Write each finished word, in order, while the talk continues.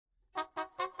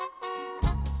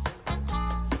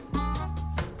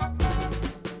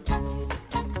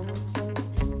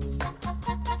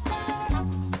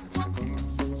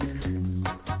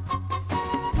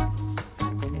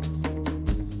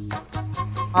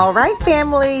All right,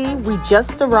 family, we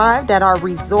just arrived at our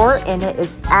resort and it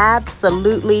is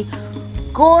absolutely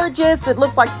gorgeous. It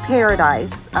looks like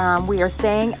paradise. We are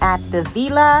staying at the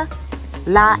Villa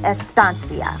La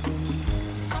Estancia.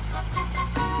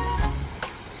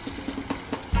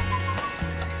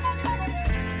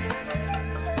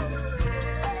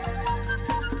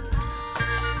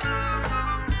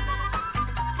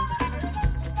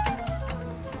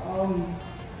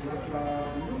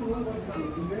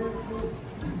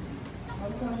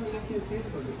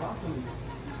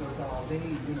 They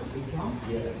jump.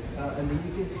 Yeah. And then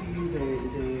you can see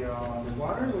the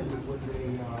water with the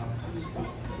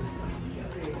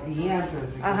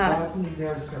entrance. That means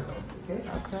they're circle. Okay.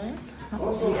 Okay.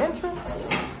 Also, the entrance.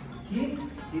 Here,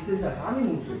 this is a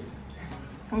honeymoon tree.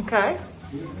 Okay.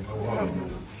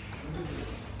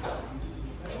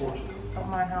 Don't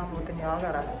mind how I'm looking, y'all. I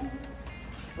gotta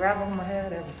wrap on my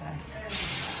head, everything.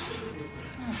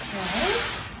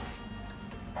 Okay.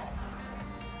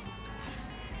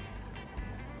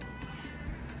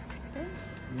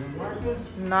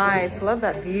 Nice, love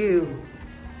that view.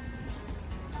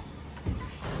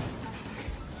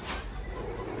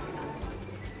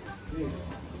 You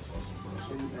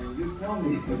tell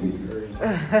me.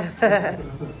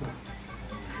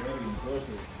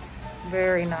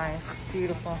 Very nice,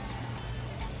 beautiful.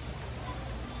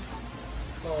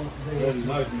 Very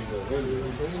nice, very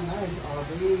nice.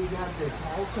 They got the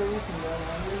call service and the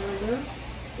line right there.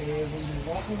 And when you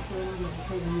walk in further,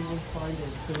 you will find the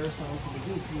stairs onto the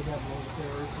beach. You have more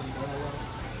stairs and all.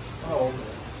 Oh,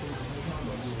 okay.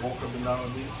 You walk up and down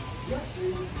the beach? Yeah,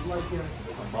 it's like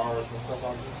some bars and stuff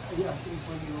out there? Yeah,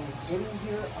 when you get in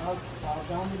here, out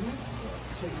down the beach,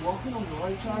 so you're walking on the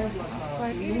right side,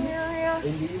 like eating area.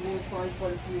 And you will find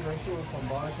quite a few restaurants and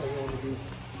bars on the beach.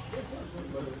 Is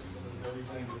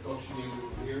everything associated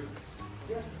with here?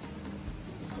 Yeah.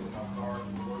 So my car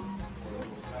can work for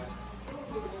the snack.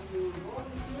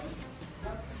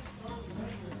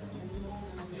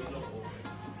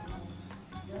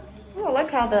 Oh, I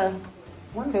like how the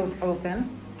windows open.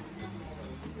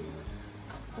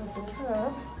 With the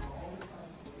tub.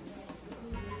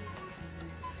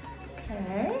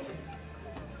 Okay.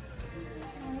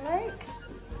 I like.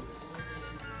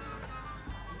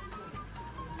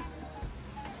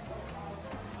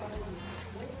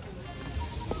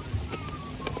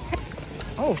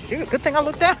 Oh shoot, good thing I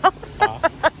looked down.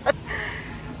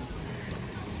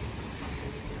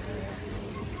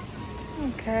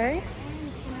 Okay.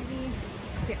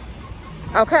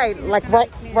 Okay, like right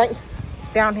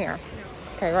down here.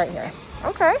 Okay, right here.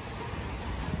 Okay.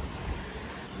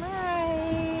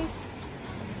 Nice.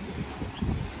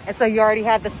 And so you already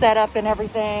had the setup and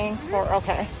everything for,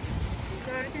 okay.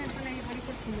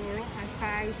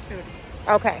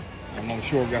 Okay. I'm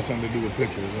sure it got something to do with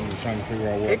pictures. I'm just trying to figure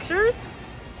out what. Pictures?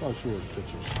 Oh, sure, it's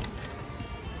pictures.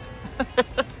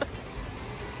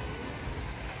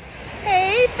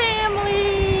 Hey,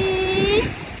 family.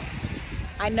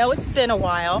 I know it's been a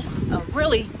while, a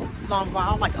really long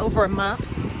while, like over a month.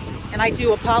 And I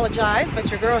do apologize,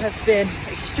 but your girl has been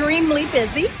extremely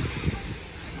busy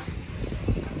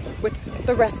with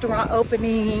the restaurant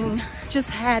opening. Just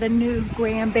had a new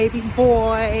grandbaby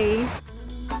boy.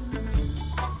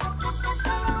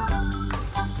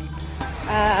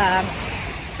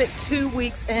 Spent 2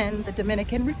 weeks in the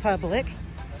Dominican Republic,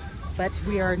 but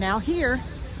we are now here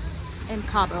in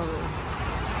Cabo.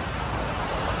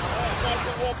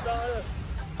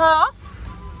 Huh?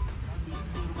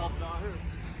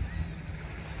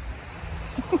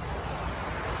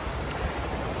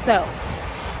 So,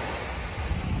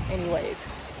 anyways,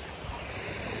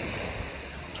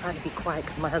 I'm trying to be quiet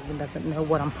because my husband doesn't know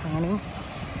what I'm planning.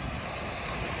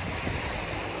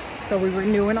 So we're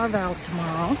renewing our vows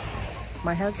tomorrow.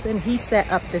 My husband, he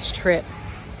set up this trip,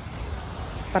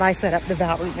 but I set up the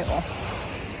vow renewal.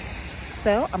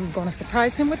 So I'm going to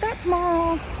surprise him with that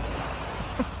tomorrow.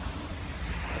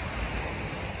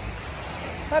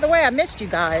 By the way, I missed you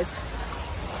guys.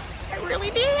 I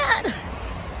really did.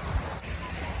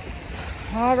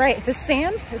 All right, this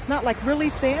sand is not like really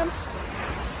sand.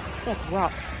 It's like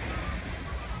rocks.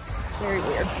 Very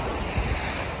weird.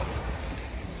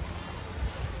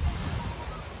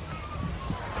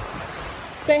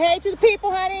 Say hey to the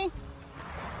people, honey.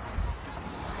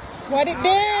 What it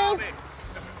do?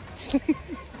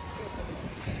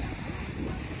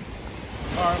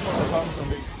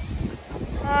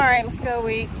 All right, let's go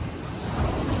eat.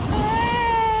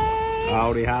 Hey.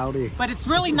 Howdy, howdy. But it's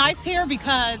really nice here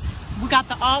because we got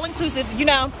the all-inclusive. You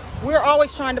know, we're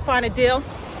always trying to find a deal.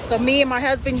 So me and my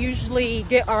husband usually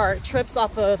get our trips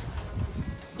off of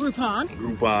Groupon.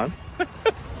 Groupon.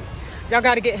 Y'all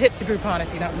got to get hip to Groupon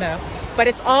if you don't know. but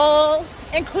it's all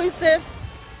inclusive,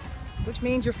 which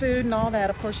means your food and all that.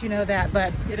 Of course, you know that,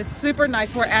 but it is super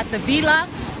nice. We're at the Villa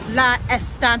La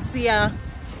Estancia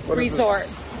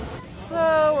Resort.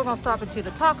 So we're gonna stop into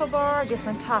the taco bar, get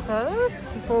some tacos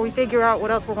before we figure out what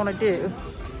else we're gonna do.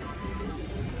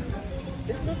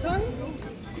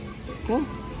 Okay,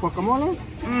 guacamole,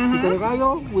 pico de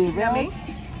gallo with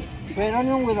red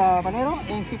onion with habanero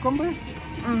and cucumber,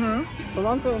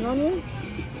 cilantro and onion,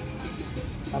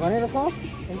 habanero sauce,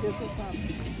 and this is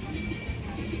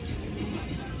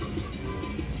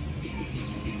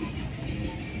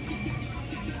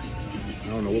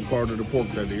I don't know what part of the pork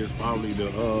that is. Probably the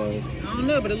I don't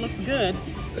know, but it looks good.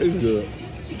 It's good.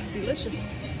 It's delicious.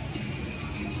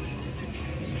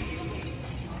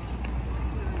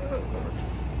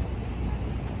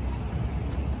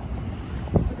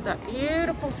 Look at that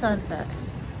beautiful sunset.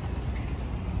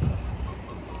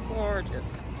 Gorgeous.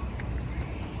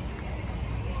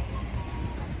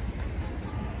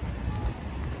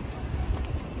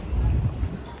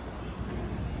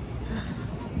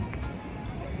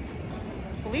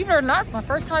 Believe it or not, it's my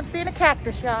first time seeing a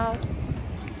cactus, y'all.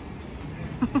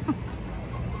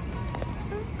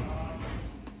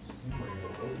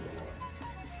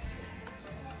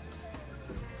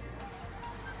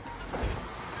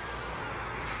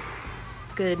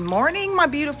 Good morning, my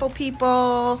beautiful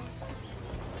people.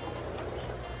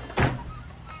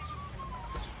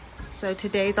 So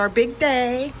today's our big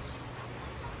day.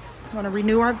 I want to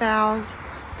renew our vows.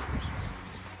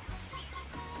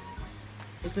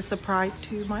 It's a surprise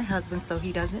to my husband, so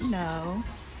he doesn't know.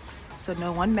 So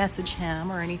no one message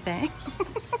him or anything.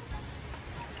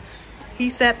 He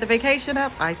set the vacation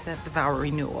up, I set the vow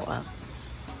renewal up.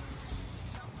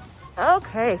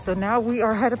 Okay, so now we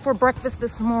are headed for breakfast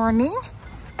this morning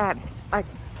at, I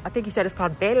think he said it's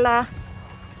called Villa,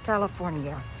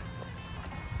 California.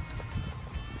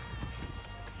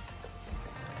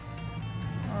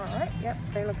 All right, yep,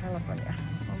 Villa, California,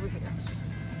 over here.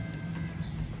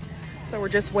 So we're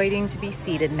just waiting to be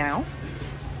seated now.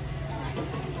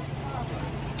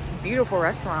 Beautiful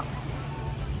restaurant.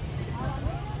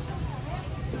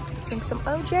 Drink some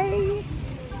OJ.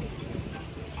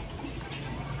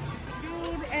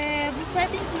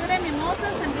 Buffet include mimosas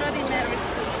and Bloody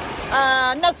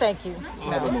Marys. No, thank you.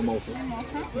 I'll have a mimosa.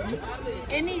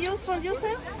 Any juice for you,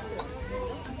 sir?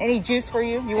 Any juice for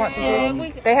you? You want some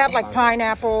juice? They have like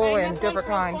pineapple and different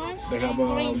kinds. They have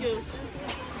green juice.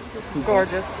 This is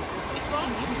gorgeous.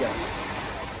 yes.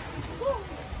 Do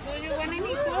you want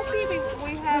any coffee?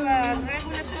 We have a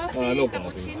regular coffee. No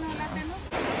coffee. Cappuccino, latte, no?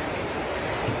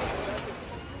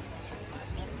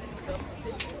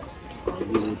 I'll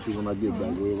get with you when I get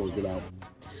back. We'll work it out.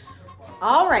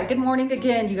 All right, good morning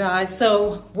again, you guys.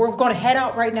 So we're gonna head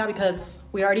out right now because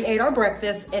we already ate our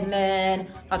breakfast, and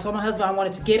then I told my husband I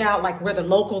wanted to get out like where the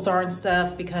locals are and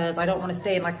stuff because I don't want to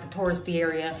stay in like the touristy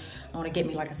area. I want to get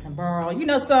me like a sombrero, you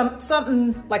know,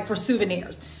 something like for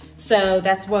souvenirs. So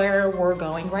that's where we're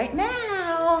going right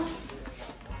now.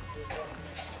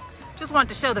 Just wanted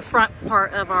to show the front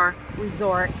part of our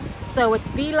resort. So it's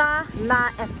Villa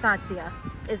La Estancia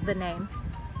is the name.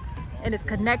 And it's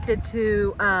connected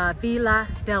to Villa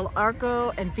del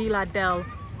Arco and Villa del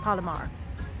Palomar.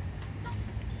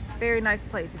 Very nice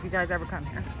place if you guys ever come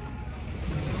here.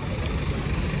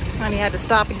 Honey had to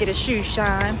stop and get his shoes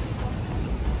shined.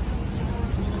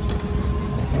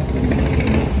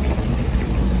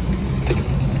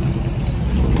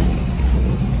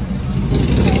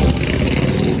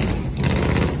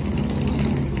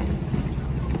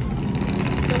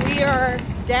 So we are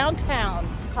downtown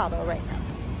Cabo right now.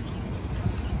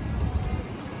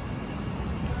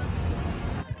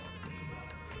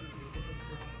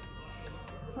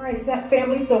 All right, set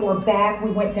family, so we're back. We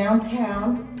went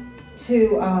downtown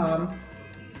to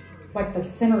like the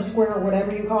center square or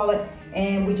whatever you call it,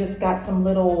 and we just got some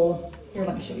little, here,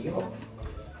 let me show you.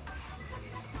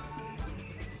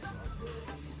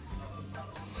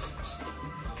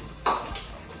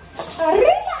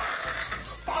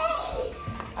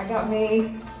 I got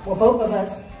me, well, both of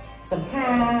us, some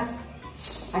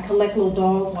hats. I collect little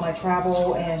dolls when I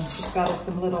travel, and just got us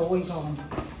some little, what are you calling them?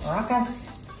 Maracas.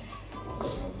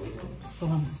 So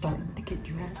I'm starting to get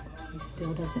dressed. He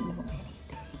still doesn't know anything.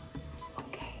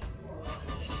 Okay.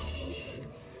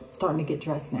 Starting to get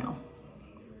dressed now.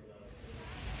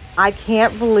 I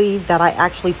can't believe that I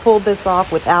actually pulled this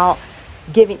off without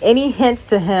giving any hints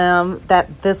to him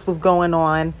that this was going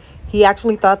on. He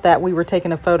actually thought that we were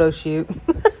taking a photo shoot.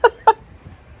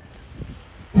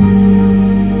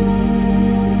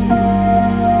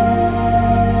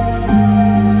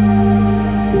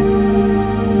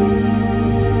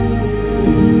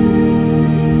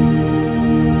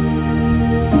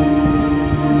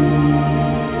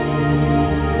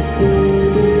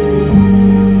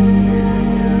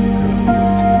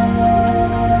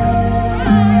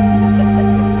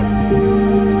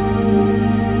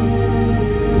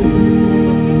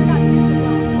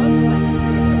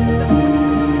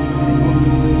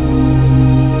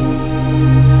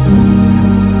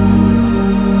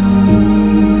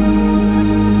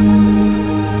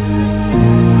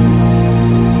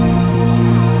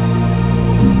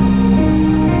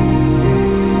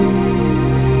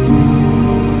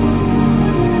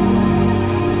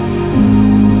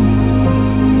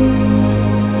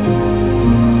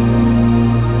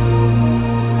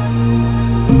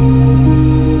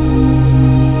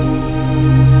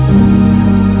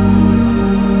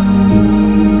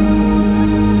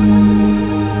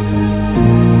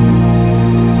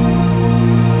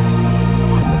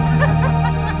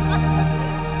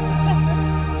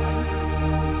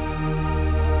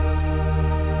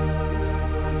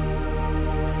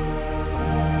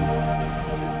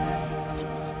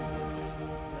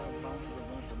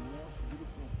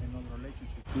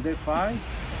 they fight.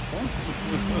 Oh.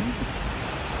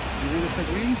 You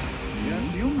disagree? You're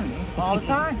human. All the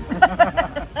time.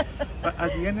 But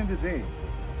at the end of the day,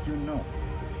 you know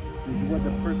what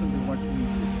the person is watching you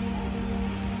do.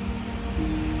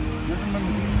 Just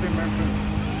remember these same reference,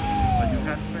 but your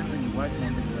husband and your wife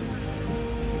want to do that.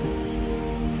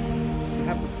 You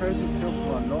have prepared yourself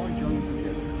for a long journey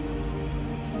together.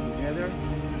 Together,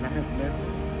 life has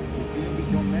lessons. It didn't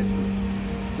become messy,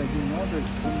 but you know there's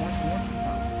so much more to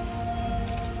come.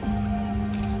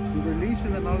 You release the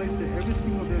knowledge that every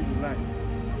single day of your life,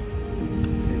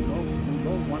 they love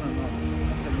one another.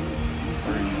 That's a new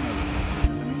version of it.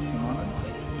 That means Simona.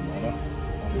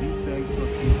 On this day, for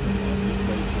future, on this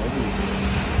day, for everything.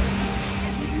 I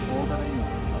give you all that I know.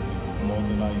 All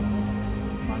that I know.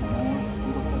 My most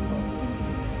beautiful person.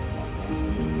 This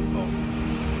beautiful person.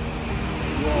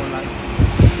 You all like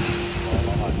all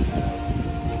our life.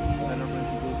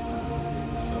 Celebrating good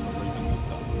times. Celebrating good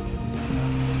times.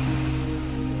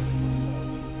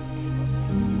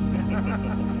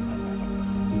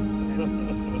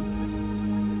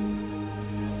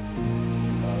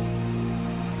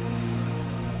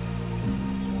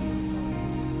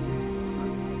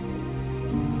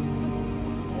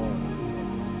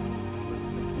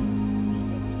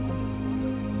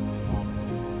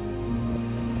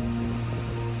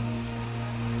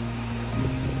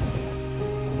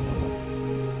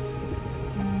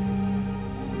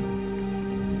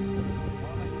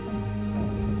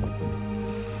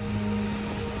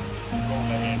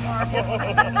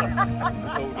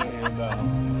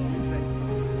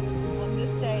 On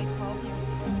this day, 12 years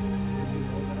ago,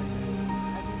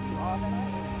 I give you all that I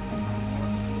am.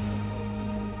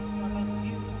 My most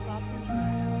beautiful thoughts and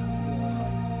dreams.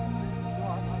 You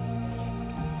are my creation.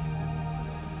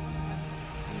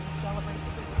 We will celebrate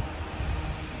the good times.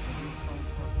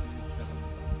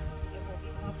 It will be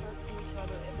comfort to each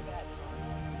other in the bad times.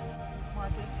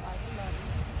 Marcus, I will love you,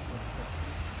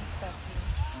 respect you,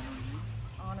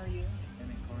 honor you, and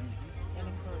encourage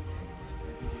you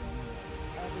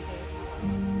every day of your life.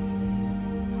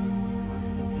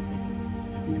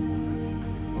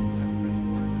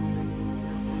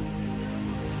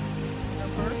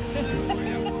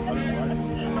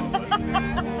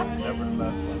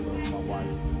 Nevertheless, I love my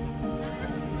wife.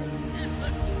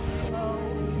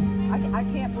 I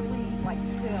can't believe, like,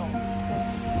 still, since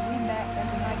we met at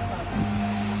the nightclub,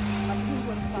 like, who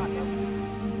would have thought that we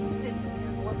were sitting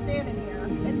here, or standing here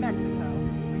in Mexico,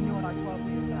 renewing our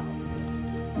 12-year vows.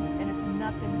 And it's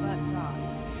nothing but God.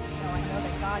 You know, I know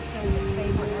that God shows his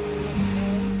favor every single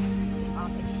day.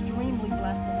 I'm extremely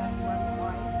blessed to have a blessed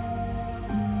wife.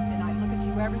 And I look at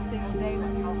you every single day,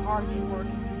 like how hard you work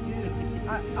and you do.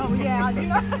 Oh yeah, you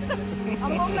know,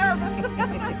 I'm a little nervous.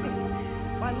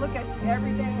 I look at you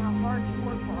every day, how hard you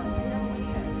work for our family,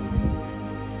 and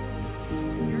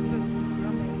you're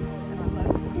amazing, and I love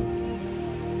you.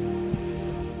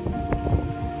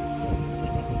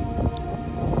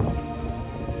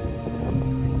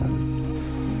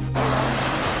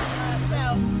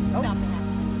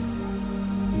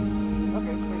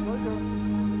 Okay, please hold your.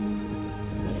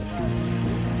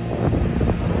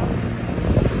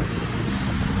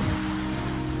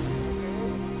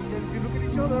 Then if you look at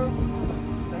each other,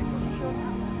 same position.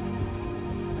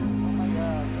 Oh my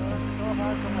God, good. So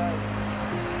hard, so hard.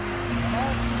 Come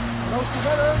on, nose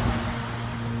together.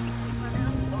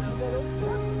 Nose together.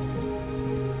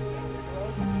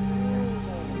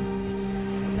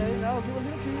 Okay, now give a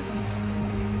little kiss.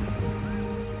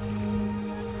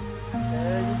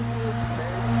 There you go.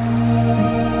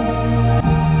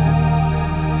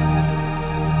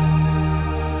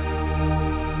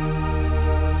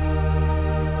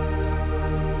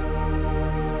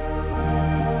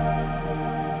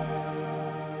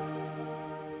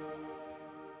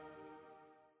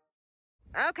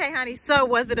 Okay, honey, so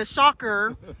was it a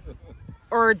shocker,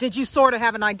 or did you sort of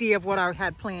have an idea of what I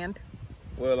had planned?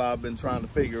 Well, I've been trying to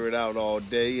figure it out all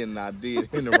day, and I did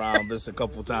hint around this a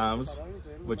couple times,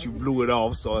 but you blew it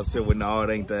off, so I said, well, no, it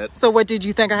ain't that. So what did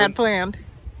you think I had planned?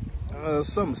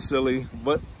 Something silly,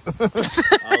 but I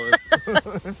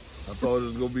thought it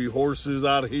was going to be horses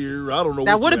out here. I don't know.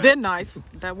 That would have been nice.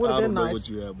 That would have been nice. I don't know what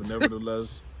you have, but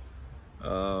nevertheless, it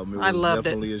I was loved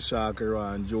definitely it. a shocker.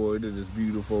 I enjoyed it. It's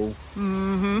beautiful,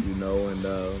 Mm-hmm. you know, and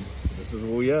this is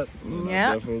where we at. And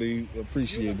Yeah. I definitely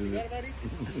appreciated it.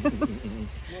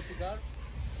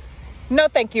 No,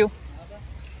 thank you.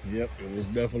 Yep, it was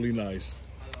definitely nice.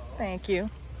 Thank you.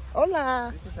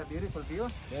 Hola. This is a beautiful view.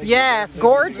 Yes,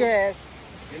 gorgeous.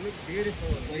 It looks beautiful.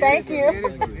 Thank you.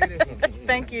 Beautiful.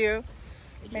 Thank you.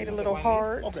 Made a little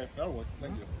heart. Okay, that'll work.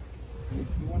 Thank you. You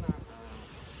wanna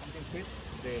something quick?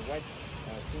 The white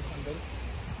shoes and belts.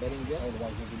 berinjela or the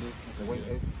white zipper deal. The white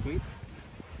is sweet.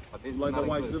 But it's Like the not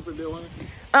white included. zipper deal,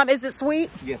 honey? Is it sweet?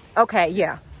 Yes. Okay,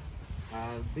 yeah.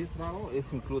 This bottle is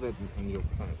included in your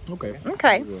plan. Okay.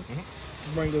 Okay. Good. Let's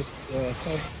bring this,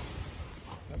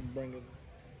 bring it.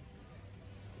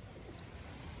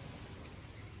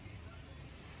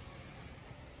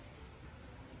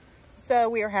 So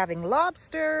we are having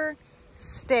lobster,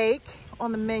 steak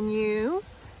on the menu.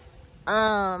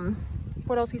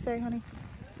 What else he say, honey?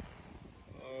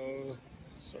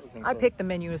 I picked the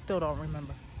menu and still don't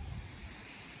remember.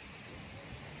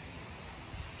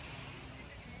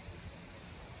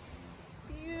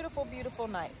 Beautiful, beautiful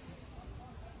night.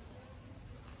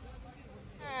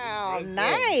 Wow,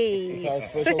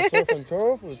 nice. Special surf and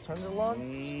turf with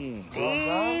tenderloin.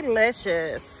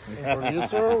 Delicious. And for you,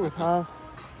 sir, we have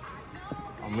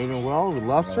a medium well with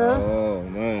lobster. Oh,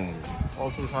 man.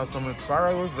 Also, we have some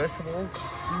asparagus, vegetables.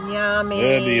 Yummy.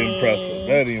 Very impressive.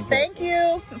 Very impressive. Thank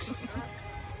you.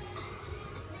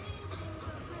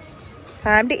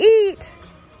 Time to eat.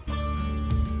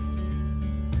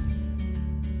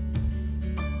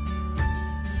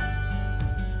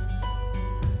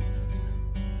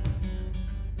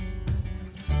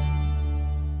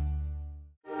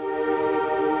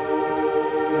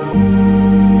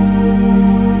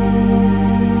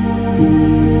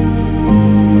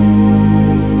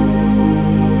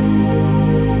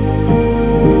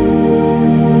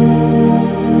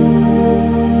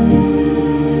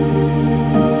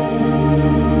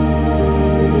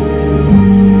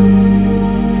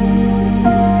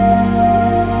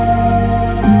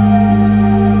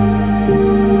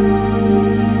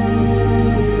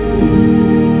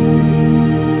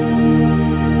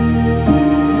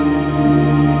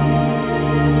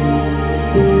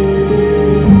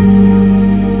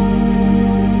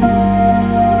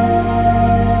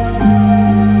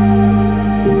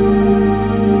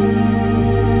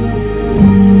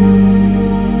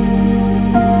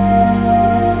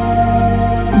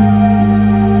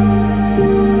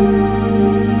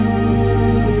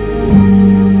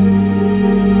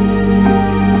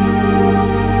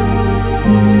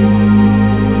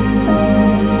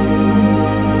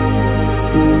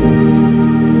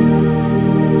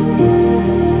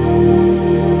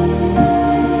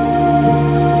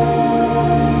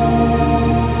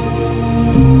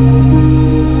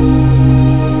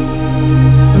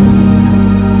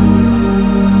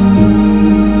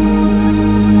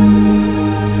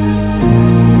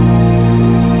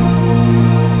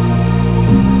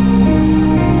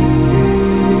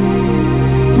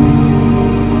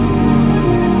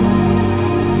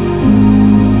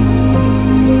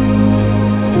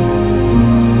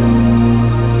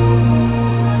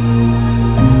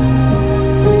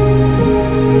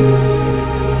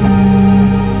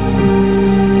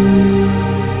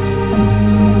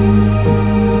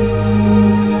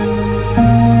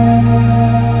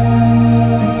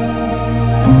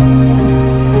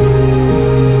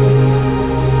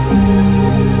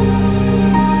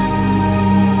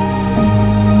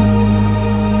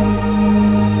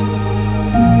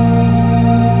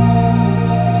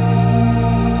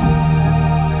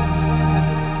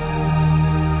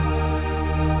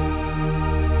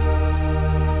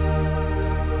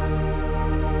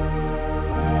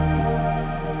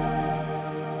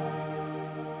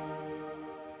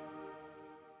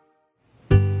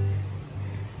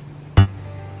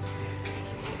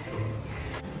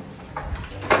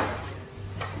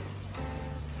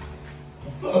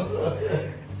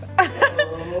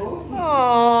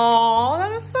 Oh,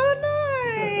 that is so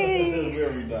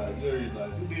nice. Very nice, very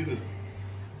nice. Who did this?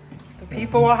 The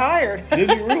people were hired. Did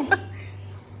you, Rue?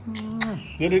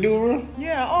 Did they do it, Rue?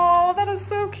 Yeah. Oh, that is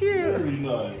so cute. Very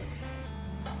nice.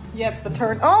 Yeah, it's the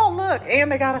turn. Oh, look.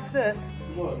 And they got us this.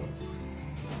 What?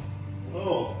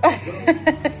 Oh.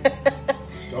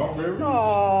 Strawberries?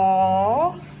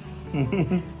 Oh.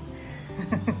 Very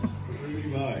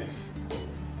nice.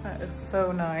 That is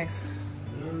so nice.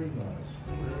 Very nice.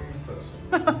 Very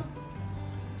impressive.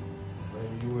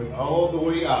 And you went all the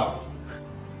way out.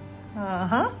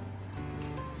 Uh-huh.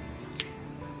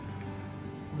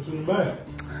 What's in the bag?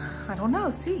 I don't know.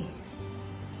 See.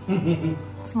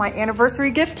 It's my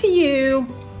anniversary gift to you.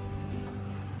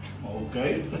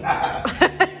 Okay.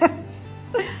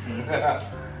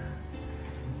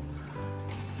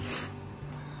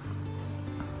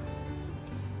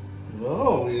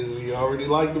 No, we already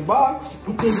like the box.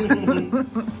 We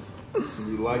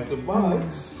like the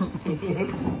box.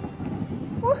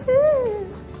 Woohoo!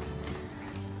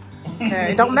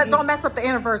 Okay, don't mess up the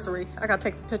anniversary. I gotta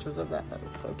take some pictures of that. That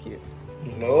was so cute.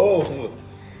 No,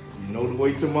 you know the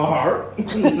way to my heart,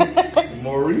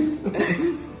 Maurice.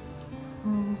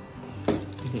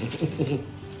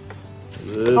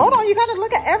 Hold on, you gotta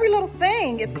look at every little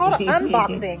thing. It's called an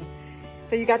unboxing.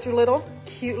 So you got your little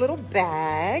cute little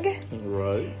bag.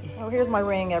 Right. Oh, here's my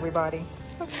ring, everybody.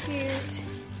 So cute.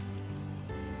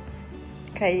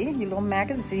 Okay, your little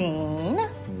magazine.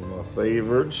 My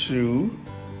favorite shoe.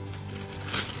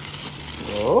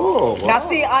 Oh, wow. Now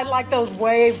see, I like those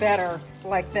way better,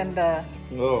 like than the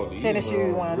These tennis shoe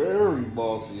are ones. very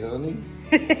bossy, honey.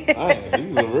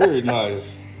 These are very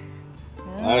nice.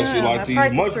 I actually like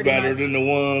these much better nice. Than the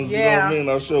ones, Yeah. you know what I mean,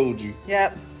 I showed you.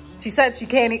 Yep. She said she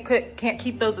can't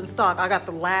keep those in stock. I got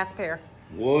the last pair.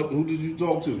 What? Who did you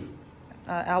talk to?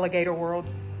 Alligator World.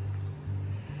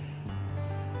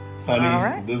 Honey, All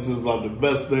right. this is like the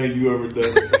best thing you ever done.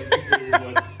 Thank you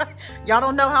very much. Y'all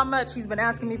don't know how much he's been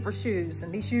asking me for shoes,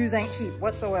 and these shoes ain't cheap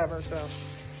whatsoever, so.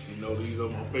 You know, these are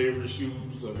my favorite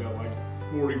shoes. I got like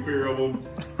 40 pair of them.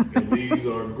 And these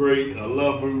are great. I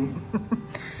love them.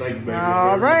 Thank you, baby.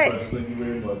 All right. Thank you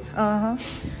very much.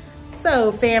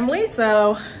 So family,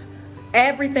 so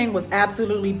everything was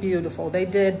absolutely beautiful. They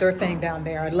did their thing down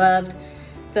there. I loved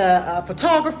the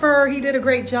photographer. He did a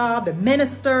great job. The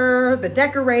minister, the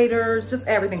decorators, just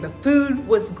everything. The food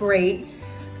was great.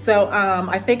 So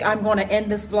I think I'm going to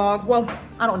end this vlog. Well,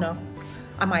 I don't know.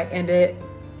 I might end it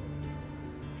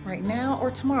right now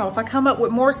or tomorrow. If I come up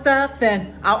with more stuff,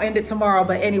 then I'll end it tomorrow.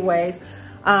 But anyways,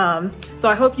 so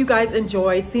I hope you guys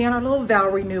enjoyed seeing our little vow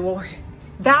renewal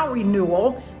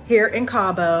here in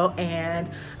Cabo. And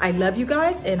I love you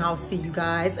guys, and I'll see you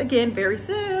guys again very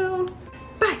soon.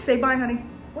 Bye. Say bye, honey.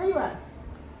 Where you at?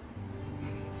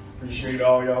 Appreciate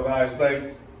all y'all guys.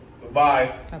 Thanks.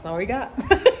 Goodbye. That's all we got.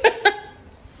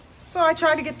 So I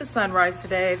tried to get the sunrise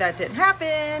today. That didn't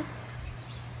happen.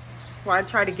 Well, I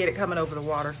tried to get it coming over the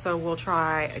water, so we'll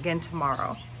try again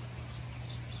tomorrow.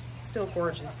 Still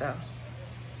gorgeous though.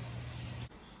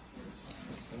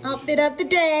 Outfit of the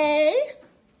day.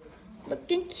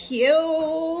 Looking cute.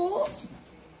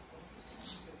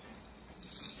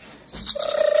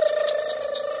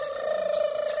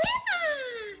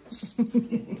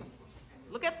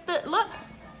 Look at the, look.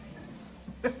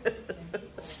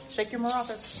 Shake your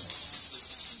maracas.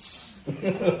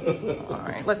 All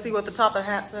right, let's see what the top of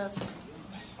the hat says.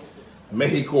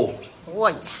 Mexico.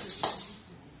 What?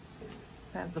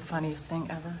 That's the funniest thing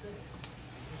ever.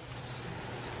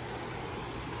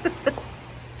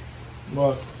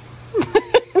 What?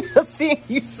 Seeing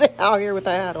you sit out here with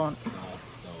a hat on.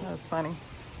 That's funny.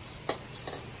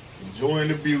 Enjoying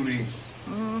the beauty.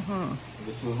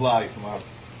 This is life, man.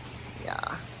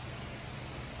 Yeah.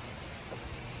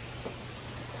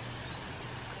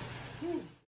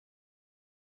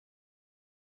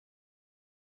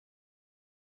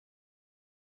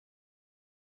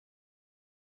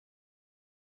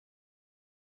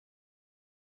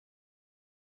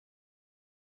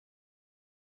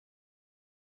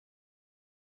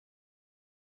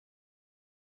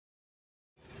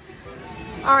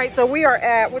 All right, so we are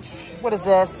at, what is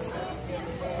this?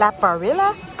 La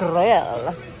Parrilla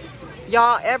Grill.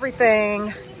 Y'all,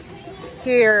 everything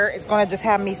here is gonna just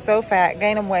have me so fat,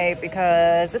 gaining weight,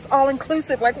 because it's all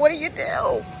inclusive. Like, what do you do?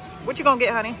 What you gonna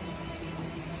get, honey?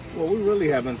 Well, we really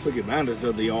haven't took advantage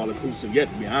of the all-inclusive yet,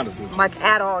 to be honest with you. Like,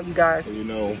 at all, you guys. You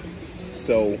know,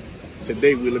 so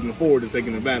today we're looking forward to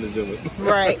taking advantage of it.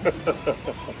 Right.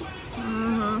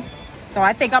 So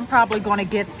I think I'm probably gonna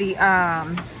get the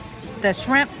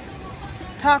shrimp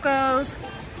tacos,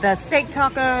 the steak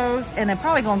tacos, and then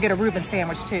probably gonna get a Reuben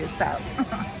sandwich too. So,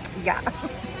 yeah.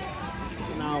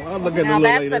 Now, I'll look at Now the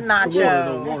that's later. a nacho.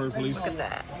 No water, please. Look at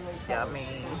that.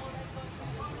 Yummy.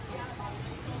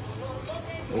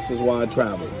 This is why I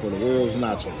travel, for the world's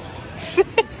nachos.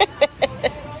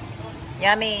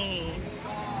 Yummy.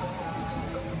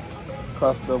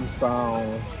 Custom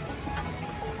sounds.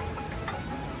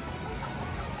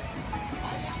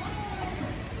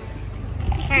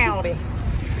 Howdy.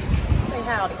 Say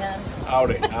howdy, honey.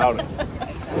 Howdy, howdy.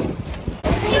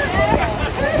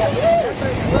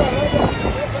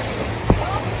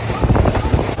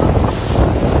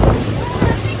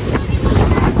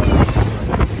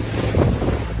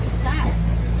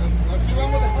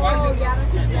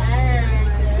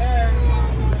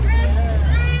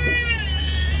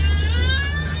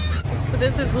 So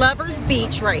this is Lover's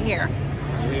Beach right here.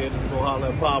 Yeah, go holler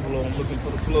at Pablo. I'm looking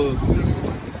for the plug.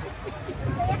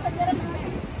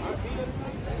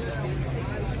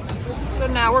 So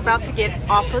now we're about to get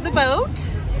off of the boat.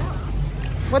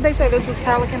 What'd they say this was,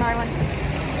 Pelican Island?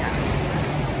 Yeah.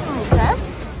 Okay.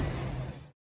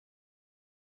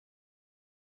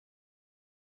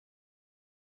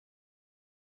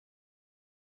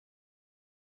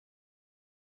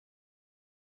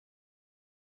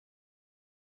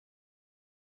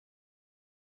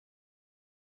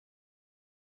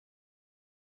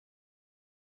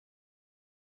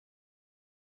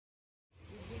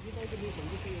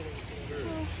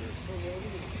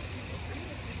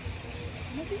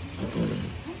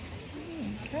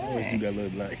 Always do that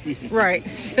little like. Right.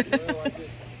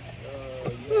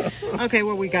 Okay,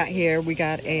 what we got here? We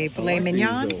got a filet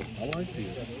mignon, I like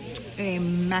this. a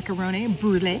macaroni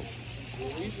brulee,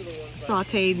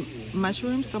 sauteed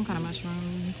mushrooms, some kind of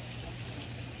mushrooms.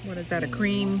 What is that? A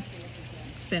cream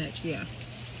spinach, yeah.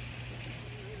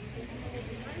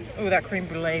 Oh, that cream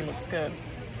brulee looks good.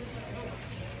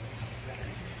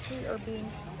 We are being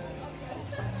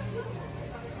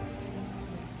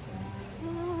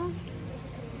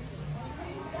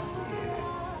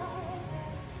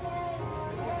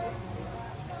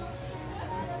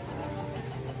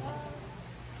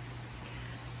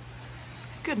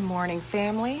Good morning,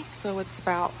 family. So it's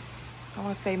about, I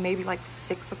want to say maybe like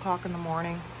 6 o'clock in the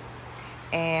morning,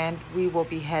 and we will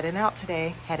be heading out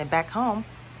today, heading back home.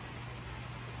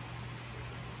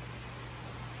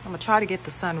 I'm gonna try to get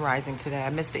the sun rising today. I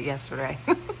missed it yesterday.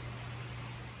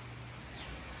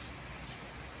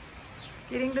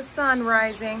 Getting the sun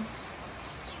rising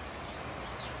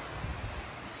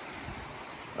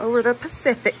over the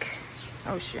Pacific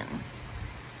Ocean.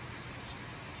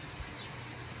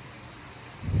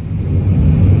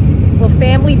 Well,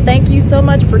 family, thank you so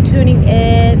much for tuning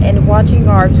in and watching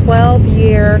our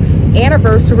 12-year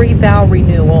anniversary vow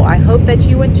renewal. I hope that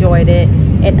you enjoyed it.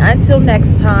 And until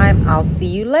next time, I'll see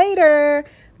you later.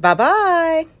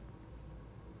 Bye-bye.